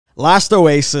Last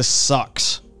Oasis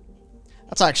sucks.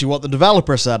 That's actually what the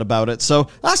developer said about it, so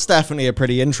that's definitely a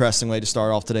pretty interesting way to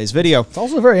start off today's video. It's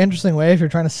also a very interesting way if you're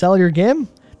trying to sell your game.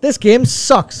 This game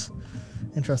sucks.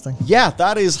 Interesting. Yeah,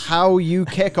 that is how you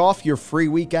kick off your free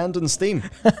weekend in Steam.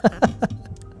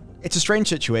 It's a strange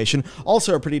situation,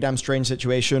 also a pretty damn strange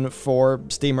situation for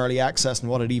Steam Early Access and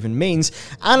what it even means,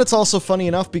 and it's also funny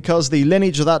enough because the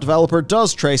lineage of that developer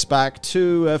does trace back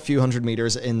to a few hundred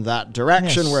meters in that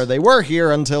direction, where they were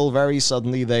here until very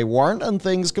suddenly they weren't, and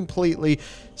things completely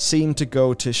seemed to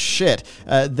go to shit.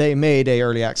 They made a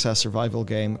Early Access survival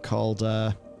game called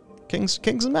Kings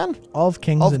and Men? Of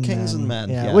Kings and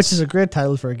Men. Yeah, yes. Which is a great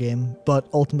title for a game, but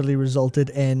ultimately resulted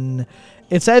in...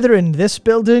 It's either in this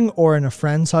building or in a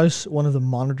friend's house, one of the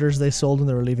monitors they sold when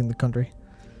they were leaving the country.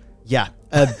 Yeah,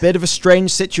 a bit of a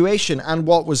strange situation, and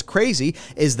what was crazy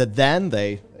is that then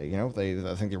I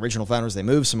think the original founders, they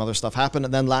moved, some other stuff happened,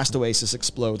 and then Last Oasis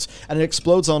explodes. And it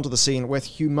explodes onto the scene with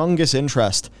humongous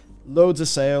interest, loads of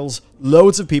sales,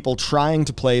 loads of people trying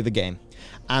to play the game.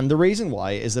 And the reason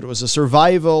why is that it was a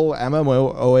survival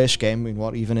MMO-ish game. I mean,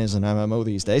 what even is an MMO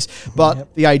these days?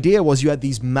 But the idea was you had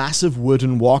these massive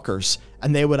wooden walkers,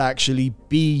 and they would actually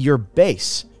be your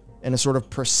base in a sort of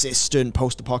persistent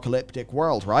post-apocalyptic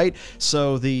world, right?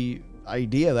 So the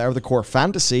idea there, the core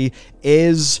fantasy,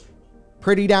 is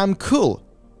pretty damn cool,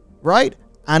 right?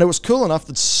 And it was cool enough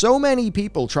that so many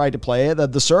people tried to play it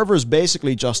that the servers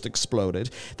basically just exploded.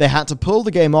 They had to pull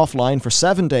the game offline for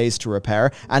 7 days to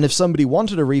repair, and if somebody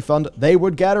wanted a refund, they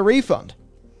would get a refund.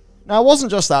 Now, it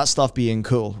wasn't just that stuff being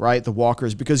cool, right, the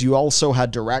walkers, because you also had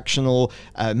directional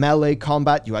melee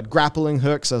combat, you had grappling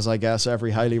hooks, as I guess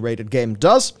every highly rated game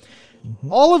does.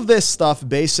 All of this stuff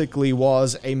basically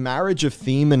was a marriage of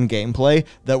theme and gameplay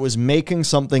that was making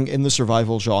something in the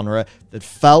survival genre that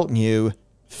felt new,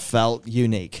 felt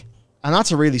unique. And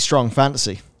that's a really strong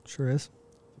fantasy. Sure is.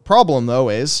 The problem, though,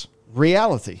 is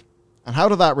reality. And how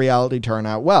did that reality turn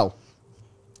out? Well,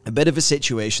 a bit of a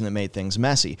situation that made things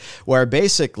messy, where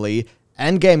basically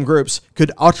endgame groups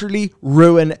could utterly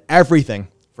ruin everything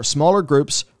for smaller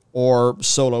groups or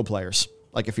solo players.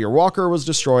 Like if your walker was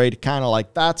destroyed, kind of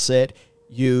like that's it,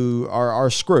 you are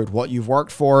screwed. What you've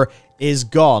worked for is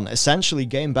gone. Essentially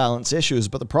game balance issues,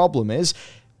 but the problem is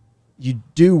you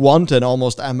do want an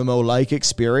almost MMO-like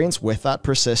experience with that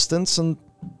persistence, and,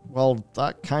 well,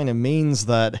 that kind of means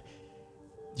that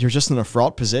you're just in a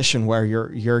fraught position where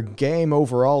your game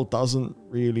overall doesn't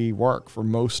really work for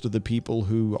most of the people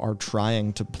who are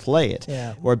trying to play it.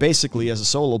 Yeah. Where basically, as a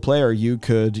solo player, you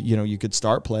could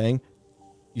start playing,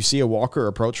 you see a walker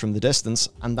approach from the distance,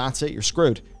 and that's it, you're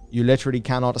screwed. You literally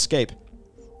cannot escape.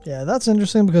 Yeah, that's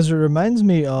interesting because it reminds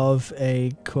me of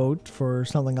a quote for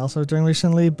something else I was doing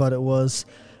recently, but it was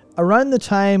around the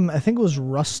time, I think it was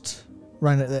Rust,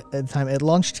 around at the time it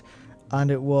launched,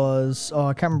 and it was,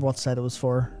 I can't remember what site it was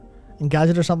for,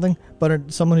 Engadget or something,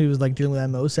 but someone who was like dealing with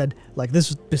MMOs said, like, this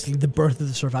was basically the birth of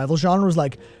the survival genre, was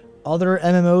like other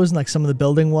MMOs and like some of the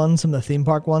building ones, some of the theme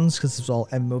park ones, because it's all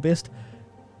MMO based,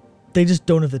 they just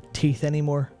don't have the teeth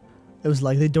anymore. It was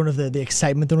like they don't have the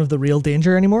excitement, don't have the real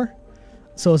danger anymore.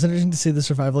 So it's interesting to see the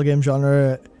survival game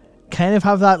genre kind of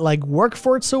have that, like, work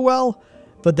for it so well,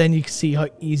 but then you can see how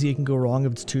easy it can go wrong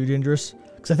if it's too dangerous.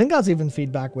 Because I think that's even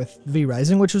feedback with V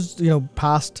Rising, which was,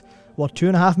 past,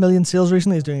 2.5 million sales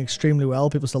recently, is doing extremely well.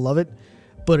 People still love it,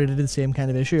 but it did the same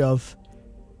kind of issue of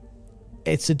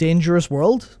it's a dangerous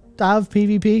world to have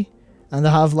PvP and to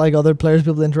have, like, other players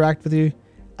be able to interact with you,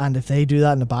 and if they do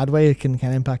that in a bad way, it can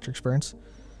kind of impact your experience.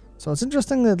 So it's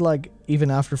interesting that, like,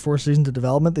 even after 4 seasons of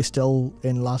development, they still,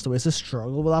 in Last Oasis,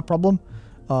 struggle with that problem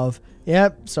of,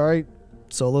 sorry,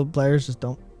 solo players just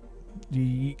don't...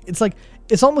 It's like,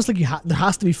 it's almost like there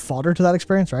has to be fodder to that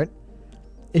experience, right?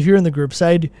 If you're in the group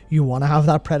side, you want to have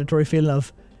that predatory feeling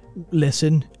of,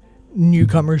 listen,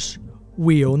 newcomers,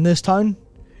 we own this town.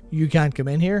 You can't come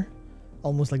in here.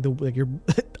 Almost like you're,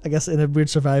 I guess, in a weird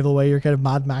survival way, you're kind of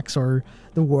Mad Max or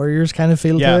the Warriors kind of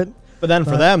feel to it. But then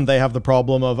for them, they have the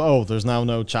problem of, there's now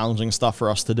no challenging stuff for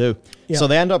us to do. Yeah. So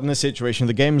they end up in this situation.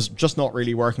 The game's just not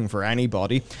really working for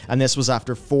anybody. And this was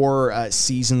after 4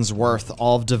 seasons worth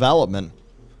of development.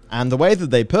 And the way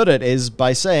that they put it is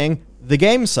by saying, the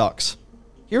game sucks.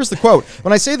 Here's the quote.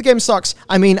 When I say the game sucks,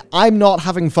 I mean I'm not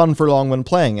having fun for long when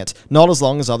playing it. Not as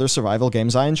long as other survival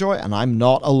games I enjoy, and I'm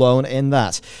not alone in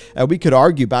that. We could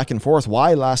argue back and forth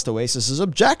why Last Oasis is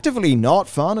objectively not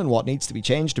fun and what needs to be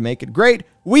changed to make it great.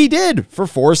 We did for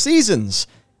 4 seasons.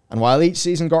 And while each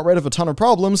season got rid of a ton of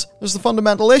problems, there's the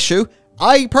fundamental issue.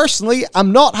 I personally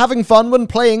am not having fun when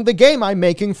playing the game I'm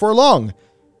making for long.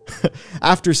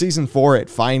 After Season 4, it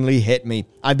finally hit me.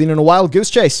 I've been in a wild goose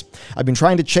chase. I've been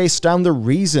trying to chase down the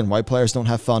reason why players don't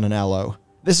have fun in LO.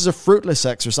 This is a fruitless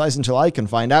exercise until I can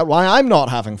find out why I'm not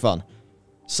having fun.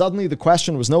 Suddenly, the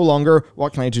question was no longer,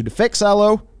 what can I do to fix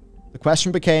LO? The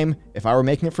question became, if I were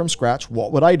making it from scratch,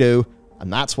 what would I do?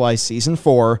 And that's why Season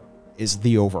 4 is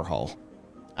the overhaul.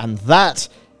 And that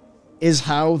is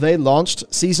how they launched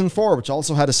Season 4, which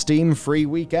also had a Steam free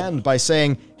weekend by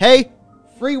saying, hey,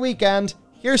 free weekend,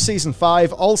 here's Season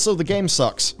 5, also the game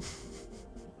sucks.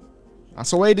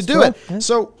 That's a way to do it. Yeah.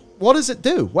 So what does it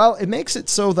do? Well, it makes it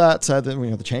so that,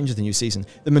 the change of the new season,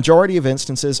 the majority of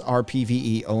instances are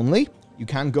PvE only. You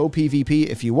can go PvP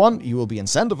if you want. You will be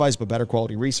incentivized by better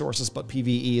quality resources, but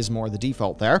PvE is more the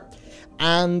default there.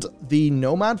 And the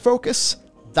Nomad focus,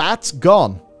 that's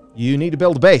gone. You need to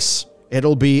build a base.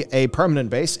 It'll be a permanent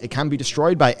base. It can be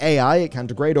destroyed by AI. It can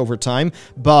degrade over time,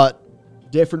 but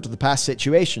different to the past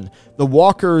situation. The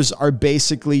walkers are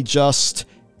basically just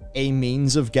a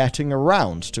means of getting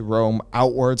around to roam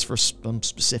outwards for some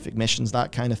specific missions,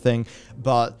 that kind of thing.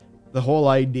 But the whole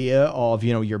idea of,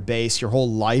 your base, your whole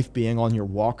life being on your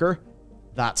walker,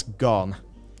 that's gone.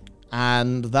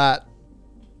 And that,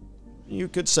 you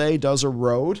could say, does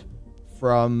erode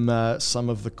from some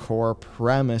of the core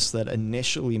premise that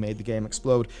initially made the game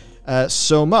explode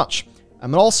so much.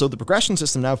 And also, the progression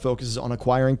system now focuses on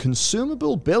acquiring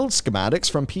consumable build schematics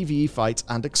from PvE fights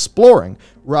and exploring,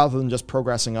 rather than just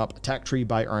progressing up a tech tree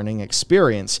by earning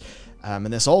experience. And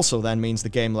this also then means the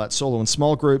game lets solo and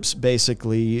small groups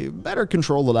basically better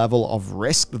control the level of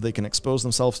risk that they can expose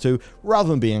themselves to, rather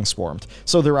than being swarmed.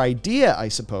 So their idea, I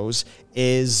suppose,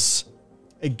 is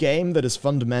a game that is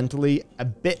fundamentally a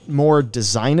bit more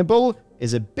designable,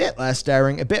 is a bit less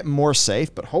daring, a bit more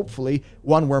safe, but hopefully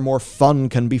one where more fun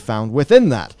can be found within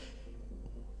that.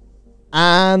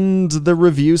 And the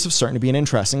reviews have certainly been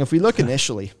interesting. If we look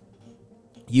initially,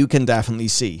 you can definitely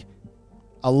see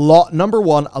number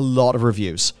one, a lot of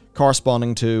reviews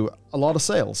corresponding to a lot of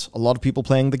sales, a lot of people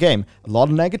playing the game, a lot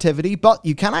of negativity, but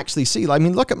you can actually see,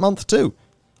 look at month 2.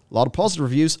 A lot of positive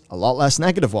reviews, a lot less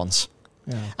negative ones.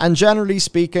 Yeah. And generally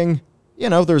speaking,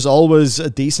 there's always a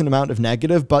decent amount of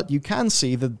negative, but you can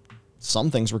see that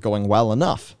some things were going well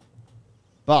enough.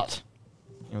 But,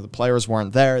 the players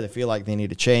weren't there, they feel like they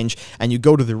need a change, and you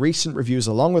go to the recent reviews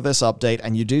along with this update,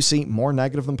 and you do see more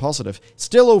negative than positive.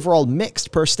 Still overall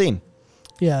mixed per Steam.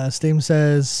 Yeah, Steam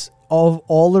says of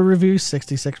all the reviews,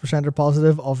 66% are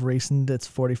positive. Of recent, it's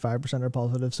 45% are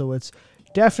positive. So it's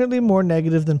definitely more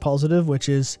negative than positive, which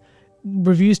is,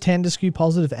 reviews tend to skew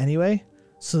positive anyway.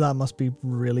 So that must be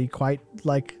really quite,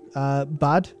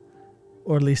 bad.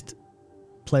 Or at least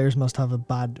players must have a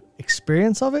bad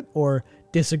experience of it or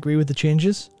disagree with the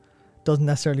changes. Doesn't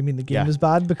necessarily mean the game is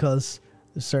bad, because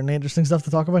there's certainly interesting stuff to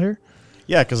talk about here.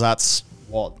 Yeah, because that's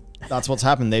what's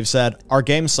happened. They've said, our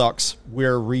game sucks,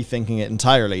 we're rethinking it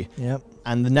entirely. Yep.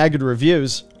 And the negative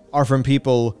reviews are from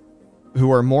people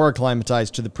who are more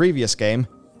acclimatized to the previous game,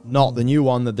 not the new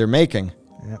one that they're making.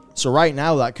 Yep. So right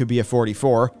now, that could be a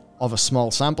 44 of a small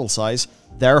sample size.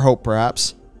 Their hope,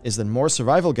 perhaps, is that more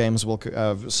survival game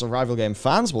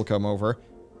fans will come over,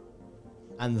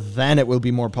 and then it will be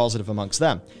more positive amongst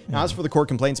them. Now, as for the core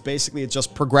complaints, basically it's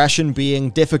just progression being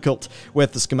difficult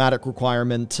with the schematic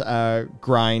requirement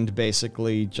grind,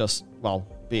 basically just,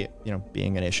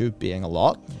 being an issue, being a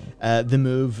lot. The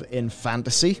move in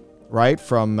fantasy, right,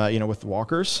 from, with the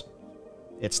walkers.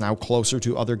 It's now closer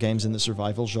to other games in the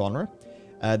survival genre.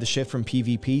 The shift from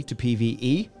PvP to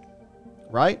PvE,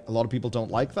 right? A lot of people don't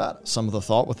like that. Some of the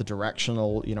thought with the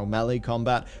directional, melee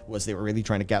combat was they were really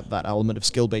trying to get that element of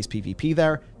skill-based PvP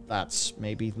there. That's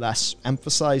maybe less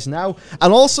emphasized now.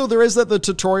 And also there is that the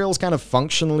tutorial's kind of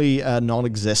functionally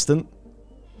non-existent,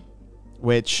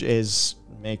 which is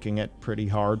making it pretty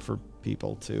hard for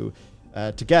people to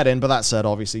get in. But that said,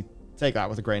 obviously, take that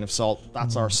with a grain of salt.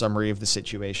 That's our summary of the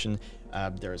situation.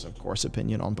 There is, of course,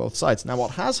 opinion on both sides. Now,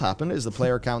 what has happened is the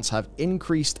player counts have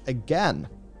increased again.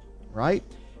 Right?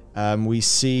 We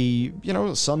see,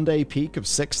 a Sunday peak of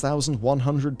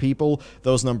 6,100 people.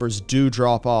 Those numbers do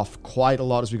drop off quite a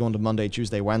lot as we go into Monday,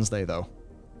 Tuesday, Wednesday, though.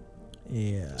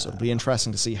 Yeah. So it'll be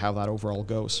interesting to see how that overall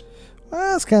goes.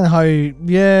 Well, that's kind of how,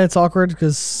 it's awkward,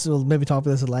 because we'll maybe talk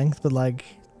about this at length, but,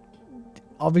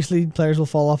 obviously players will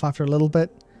fall off after a little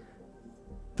bit,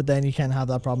 but then you can have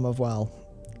that problem of,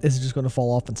 is it just going to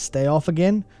fall off and stay off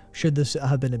again? Should this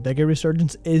have been a bigger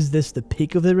resurgence? Is this the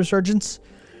peak of the resurgence?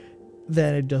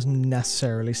 Then it doesn't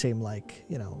necessarily seem like,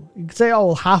 you could say,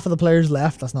 half of the players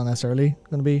left. That's not necessarily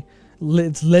going to be,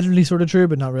 it's literally sort of true,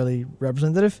 but not really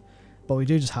representative. But we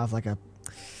do just have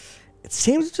it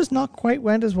seems just not quite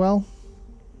went as well.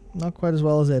 Not quite as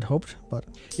well as they'd hoped, but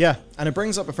Yeah, and it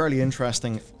brings up a fairly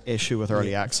interesting issue with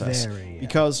early access. very, yeah.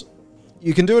 Because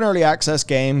you can do an early access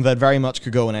game that very much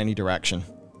could go in any direction.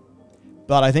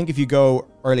 But I think if you go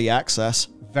early access,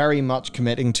 very much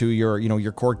committing to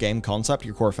your core game concept,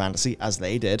 your core fantasy, as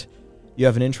they did, you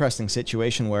have an interesting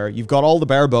situation where you've got all the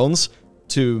bare bones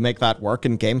to make that work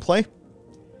in gameplay,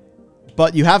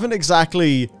 but you haven't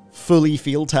exactly fully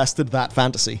field tested that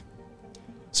fantasy.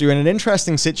 So you're in an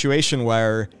interesting situation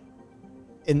where,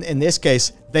 in this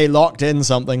case, they locked in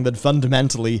something that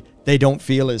fundamentally they don't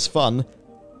feel is fun,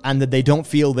 and that they don't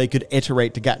feel they could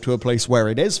iterate to get to a place where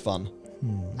it is fun.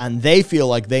 And they feel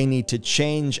like they need to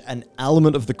change an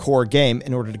element of the core game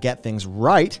in order to get things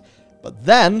right. But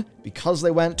then, because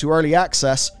they went to early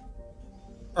access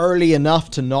early enough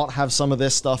to not have some of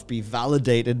this stuff be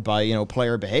validated by,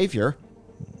 player behavior,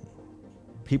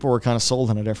 people were kind of sold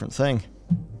on a different thing.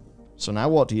 So now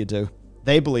what do you do?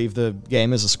 They believe the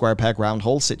game is a square peg round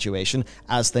hole situation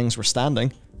as things were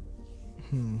standing.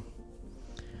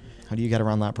 How do you get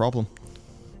around that problem?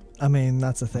 I mean,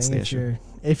 that's the thing. That's the issue.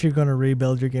 If you're going to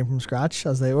rebuild your game from scratch,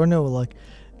 that's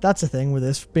the thing with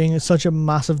this being such a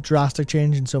massive, drastic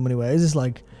change in so many ways. Is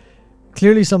like,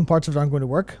 clearly some parts of it aren't going to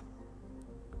work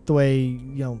the way,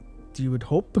 you would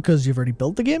hope, because you've already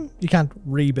built the game. You can't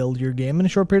rebuild your game in a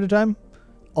short period of time.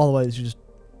 Otherwise,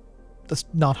 that's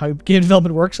not how game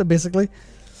development works, basically.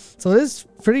 So it is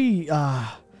pretty,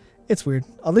 it's weird.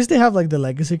 At least they have like the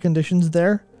legacy conditions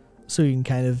there, so you can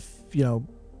kind of,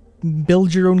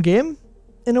 build your own game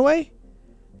in a way,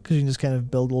 because you can just kind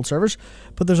of build old servers.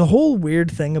 But there's a whole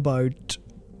weird thing about,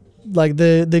 like,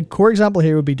 the core example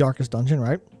here would be Darkest Dungeon,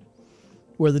 right?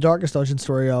 Where the Darkest Dungeon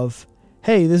story of,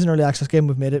 hey, this is an early access game,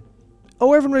 we've made it.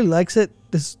 Oh, everyone really likes it.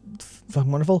 This is fucking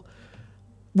wonderful.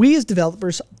 We as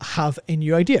developers have a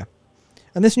new idea.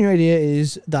 And this new idea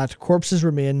is that corpses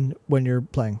remain when you're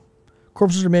playing.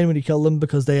 Corpses remain when you kill them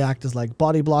because they act as like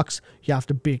body blocks. You have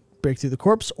to break through the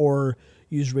corpse, or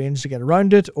use range to get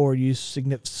around it, or use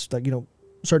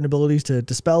certain abilities to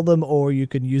dispel them, or you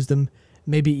can use them,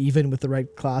 maybe even with the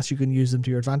right class, you can use them to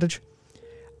your advantage.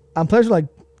 And players are like,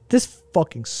 this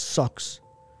fucking sucks.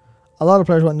 A lot of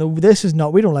players went, no,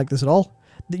 we don't like this at all.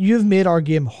 You've made our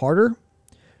game harder.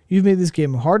 You've made this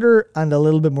game harder and a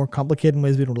little bit more complicated in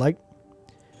ways we don't like.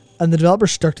 And the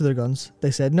developers stuck to their guns.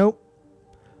 They said, no,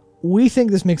 we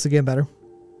think this makes the game better.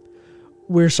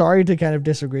 We're sorry to kind of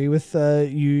disagree with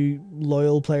you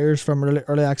loyal players from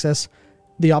early access.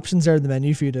 The options are in the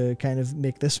menu for you to kind of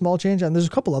make this small change. And there's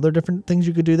a couple other different things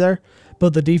you could do there.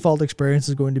 But the default experience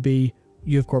is going to be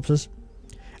you have corpses.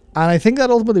 And I think that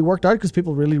ultimately worked out because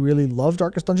people really, really loved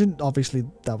Darkest Dungeon. Obviously,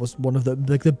 that was one of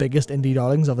the biggest indie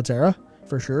darlings of its era,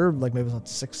 for sure. Like maybe it was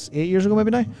 6-8 years ago,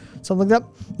 maybe now, something like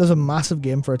that. There's a massive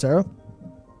game for its era,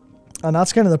 and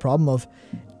that's kind of the problem of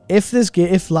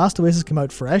if Last Oasis came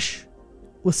out fresh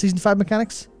with Season 5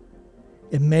 mechanics,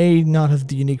 it may not have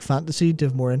the unique fantasy to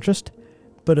have more interest,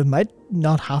 but it might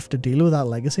not have to deal with that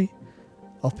legacy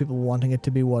of people wanting it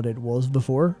to be what it was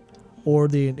before, or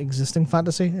the existing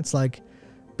fantasy. It's like,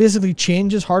 basically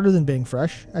change is harder than being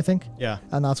fresh, I think. Yeah.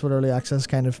 And that's what early access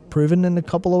kind of proven in a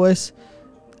couple of ways.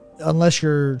 Unless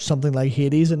you're something like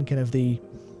Hades and kind of the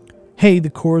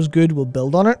core is good, we'll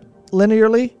build on it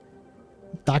linearly.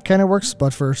 That kind of works.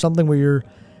 But for something where you're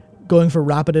going for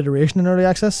rapid iteration in early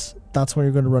access, that's when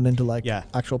you're going to run into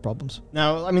actual problems.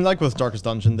 Now, I mean, like with Darkest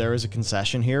Dungeon, there is a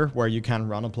concession here where you can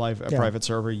run a private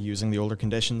server using the older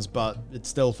conditions, but it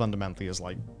still fundamentally is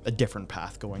like a different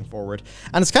path going forward.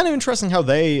 And it's kind of interesting how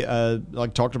they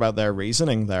talked about their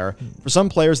reasoning there. For some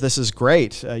players, this is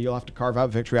great. You'll have to carve out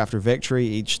victory after victory.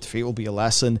 Each defeat will be a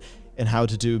lesson in how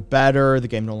to do better. The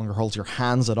game no longer holds your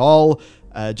hands at all.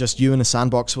 Just you in a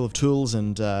sandbox full of tools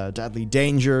and deadly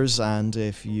dangers, and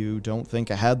if you don't think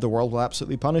ahead, the world will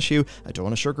absolutely punish you. I don't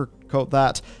want to sugarcoat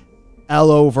that.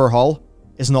 Overhaul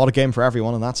is not a game for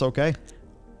everyone, and that's okay.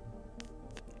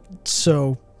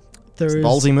 So it's a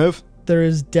ballsy move. There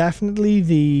is definitely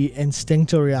the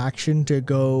instinctual reaction to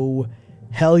go,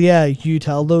 hell yeah, you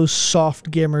tell those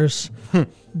soft gamers,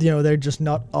 they're just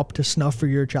not up to snuff for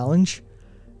your challenge.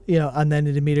 And then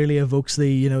it immediately evokes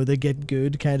the get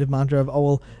good kind of mantra of, oh,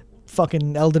 well,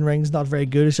 fucking Elden Ring's not very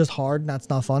good, it's just hard and that's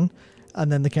not fun.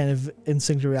 And then the kind of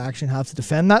instinctual reaction have to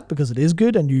defend that because it is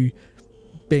good, and you,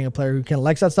 being a player who kind of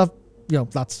likes that stuff,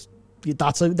 that's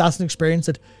an experience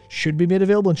that should be made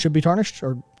available and should be tarnished,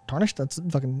 that's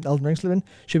fucking Elden Ring slogan,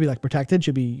 should be like protected,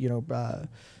 should be,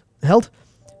 held.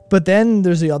 But then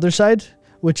there's the other side,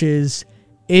 which is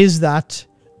that,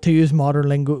 to use modern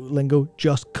lingo,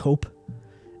 just cope?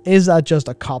 Is that just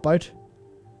a cop-out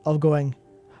of going,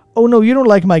 oh no, you don't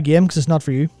like my game because it's not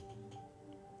for you?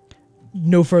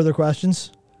 no further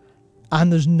questions,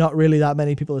 and there's not really that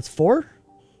many people it's for.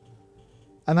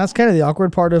 And that's kind of the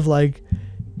awkward part of, like,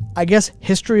 I guess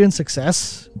history and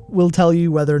success will tell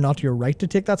you whether or not you're right to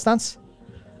take that stance.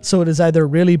 So it is either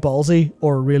really ballsy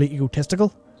or really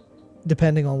egotistical,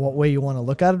 depending on what way you want to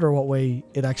look at it or what way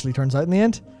it actually turns out in the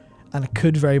end. And it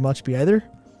could very much be either.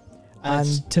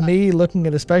 And to me, looking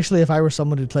at, especially if I were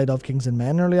someone who played Of Kings and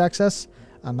Men early access,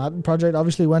 and that project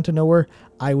obviously went to nowhere,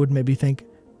 I would maybe think,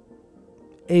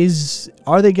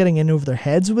 are they getting in over their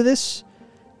heads with this?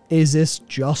 Is this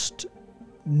just,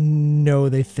 no,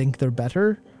 they think they're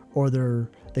better, or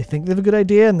they think they have a good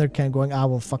idea and they're kind of going,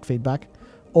 well, fuck feedback?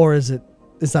 Or is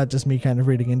that just me kind of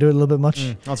reading into it a little bit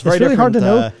much? It's really hard to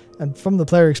know. And from the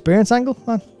player experience angle,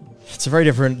 man, it's a very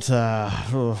different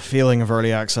feeling of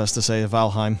early access to, say,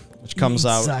 Valheim, which comes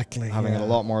out having it a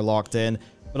lot more locked in.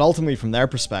 But ultimately, from their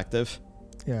perspective,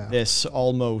 this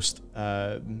almost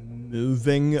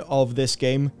moving of this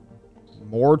game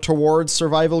more towards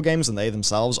survival games, and they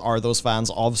themselves are those fans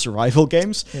of survival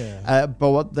games. But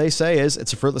what they say is,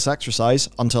 it's a fruitless exercise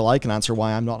until I can answer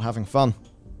why I'm not having fun.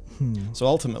 So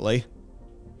ultimately,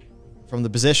 from the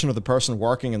position of the person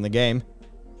working in the game,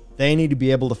 they need to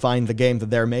be able to find the game that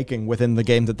they're making within the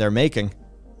game that they're making.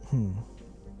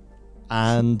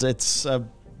 And it's a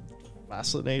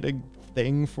fascinating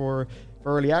thing for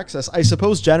early access. I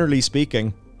suppose, generally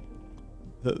speaking,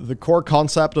 the core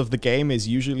concept of the game is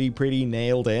usually pretty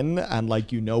nailed in, and,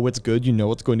 like, you know it's good, you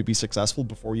know it's going to be successful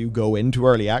before you go into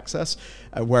early access.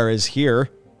 Whereas here,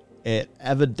 it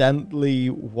evidently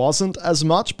wasn't as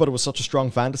much, but it was such a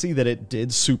strong fantasy that it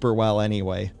did super well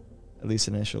anyway, at least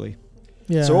initially.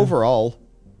 So overall,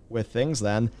 with things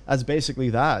then, that's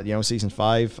basically that. You know, Season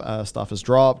 5 stuff has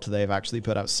dropped. They've actually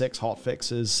put out 6 hot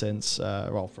fixes since,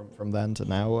 from then to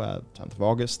now, 10th of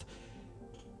August.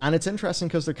 And it's interesting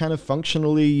because they're kind of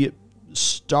functionally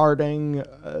starting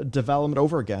development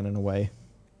over again in a way.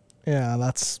 Yeah,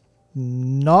 that's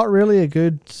not really a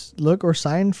good look or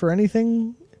sign for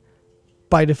anything.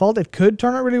 By default, it could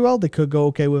turn out really well. They could go,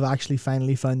 okay, we've actually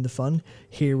finally found the fun.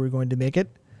 Here, we're going to make it.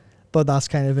 But that's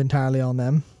kind of entirely on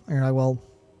them. And you're like, well,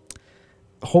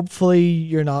 hopefully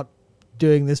you're not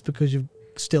doing this because you've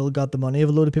still got the money of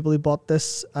a load of people who bought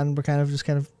this and were kind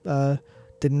of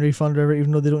didn't refund or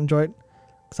even though they don't enjoy it.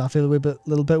 Because I feel a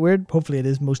little bit weird. Hopefully it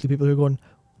is mostly people who are going,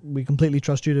 we completely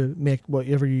trust you to make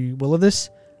whatever you will of this,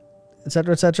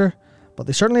 etc., etc. But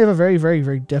they certainly have a very, very,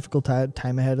 very difficult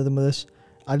time ahead of them with this.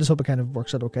 I just hope it kind of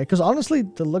works out okay. Because honestly,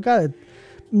 to look at it,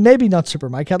 maybe not super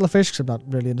my kettle of fish, because I'm not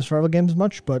really into survival games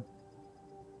much, but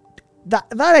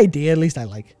that idea, at least I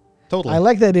like. Totally. I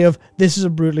like the idea of this is a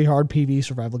brutally hard PvE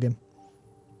survival game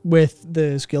with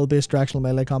the skill-based directional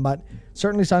melee combat.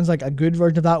 Certainly sounds like a good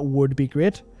version of that would be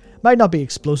great. Might not be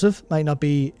explosive, might not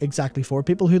be exactly for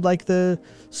people who like the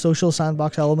social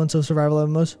sandbox elements of survival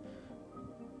MMOs,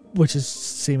 which is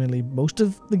seemingly most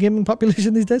of the gaming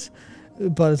population these days.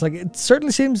 But it's like, it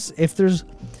certainly seems it's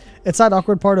that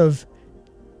awkward part of,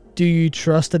 do you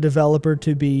trust a developer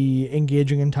to be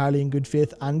engaging entirely in good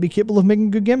faith and be capable of making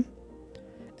a good game?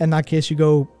 In that case, you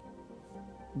go,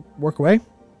 work away,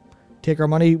 take our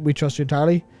money, we trust you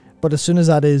entirely. But as soon as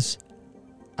that is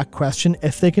a question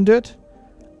if they can do it,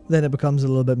 then it becomes a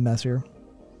little bit messier.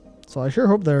 So I sure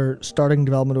hope their starting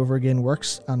development over again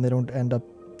works and they don't end up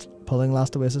pulling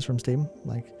Last Oasis from Steam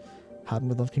like happened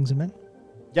with Of Kings and Men.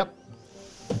 Yep.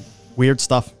 Weird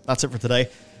stuff. That's it for today.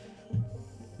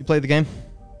 You played the game?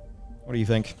 What do you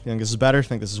think? You think this is better?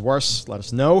 Think this is worse? Let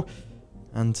us know.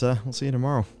 And we'll see you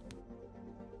tomorrow.